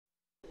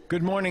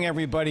Good morning,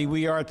 everybody.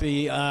 We are at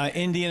the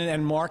Indian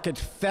and Market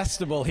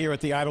Festival here at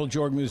the Idle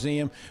Jorg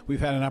Museum. We've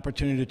had an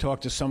opportunity to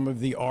talk to some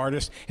of the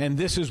artists, and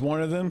this is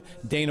one of them,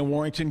 Dana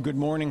Warrington. Good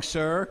morning,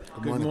 sir.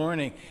 Good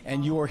morning.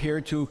 And you are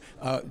here to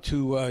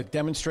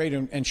demonstrate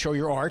and show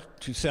your art,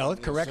 to sell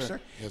it, correct, sir?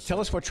 Yes, Tell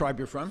sir. us what tribe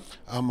you're from.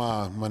 I'm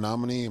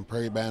Menominee and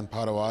Prairie Band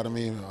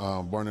Potawatomi,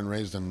 born and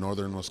raised in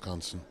northern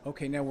Wisconsin.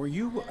 Okay, now were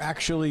you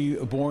actually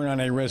born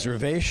on a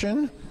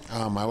reservation?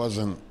 I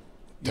wasn't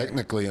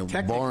technically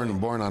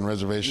born on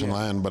reservation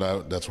land,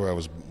 but that's where I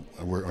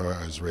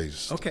was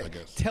raised. Okay, I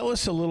guess. Tell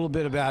us a little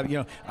bit about,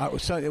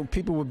 so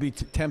people would be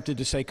tempted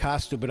to say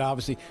costume, but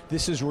obviously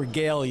this is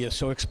regalia.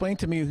 So explain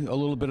to me a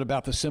little bit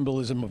about the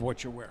symbolism of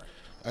what you're wearing.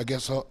 I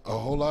guess a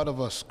whole lot of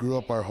us grew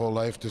up our whole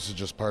life. This is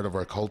just part of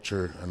our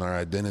culture and our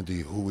identity,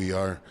 who we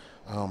are.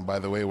 By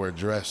the way we're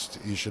dressed,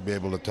 you should be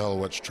able to tell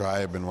which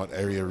tribe and what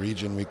area,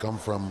 region we come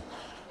from.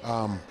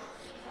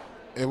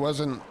 It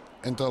wasn't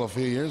until a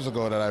few years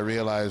ago that I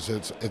realized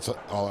it's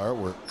all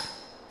artwork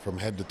from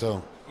head to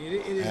toe. It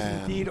is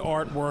indeed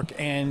artwork,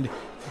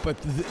 but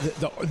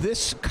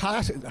this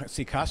costume.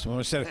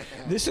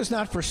 This is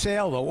not for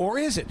sale, though, or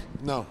is it?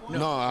 No.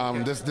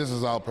 This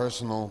is all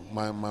personal,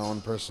 my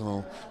own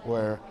personal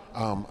wear.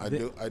 I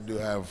do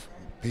have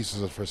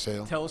pieces for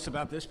sale. Tell us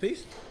about this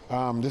piece.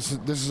 This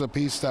is a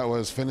piece that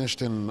was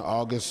finished in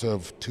August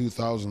of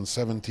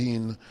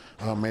 2017.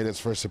 Made its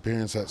first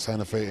appearance at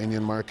Santa Fe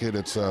Indian Market.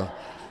 It's a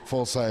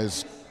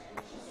full-size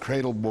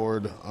cradle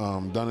board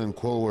done in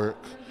quill work.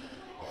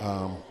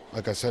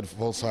 Like I said,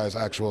 full-size,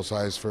 actual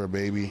size for a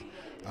baby.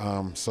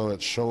 So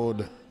it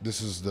showed,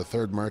 this is the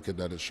third market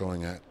that it's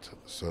showing at.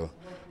 So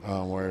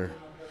we're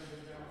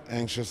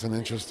anxious and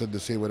interested to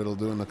see what it'll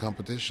do in the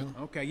competition.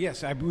 Okay,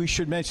 yes, we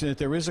should mention that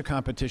there is a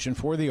competition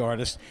for the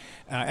artist.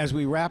 As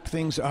we wrap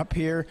things up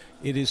here,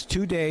 it is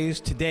 2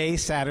 days, today,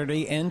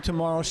 Saturday, and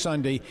tomorrow,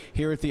 Sunday,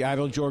 here at the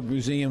Idle Jorg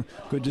Museum.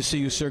 Good to see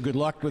you, sir. Good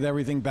luck with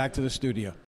everything. Back to the studio.